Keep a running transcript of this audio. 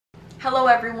Hello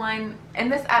everyone! In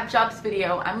this AppJobs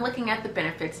video, I'm looking at the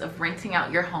benefits of renting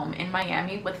out your home in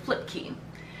Miami with FlipKey.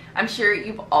 I'm sure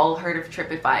you've all heard of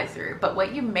TripAdvisor, but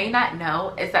what you may not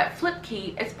know is that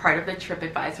FlipKey is part of the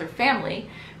TripAdvisor family,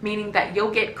 meaning that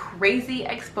you'll get crazy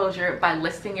exposure by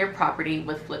listing your property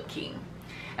with FlipKey.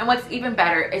 And what's even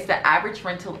better is the average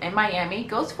rental in Miami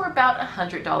goes for about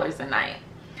 $100 a night.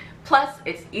 Plus,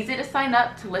 it's easy to sign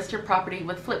up to list your property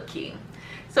with FlipKey.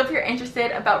 So if you're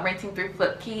interested about renting through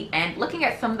FlipKey and looking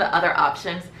at some of the other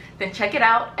options, then check it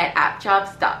out at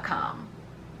appjobs.com.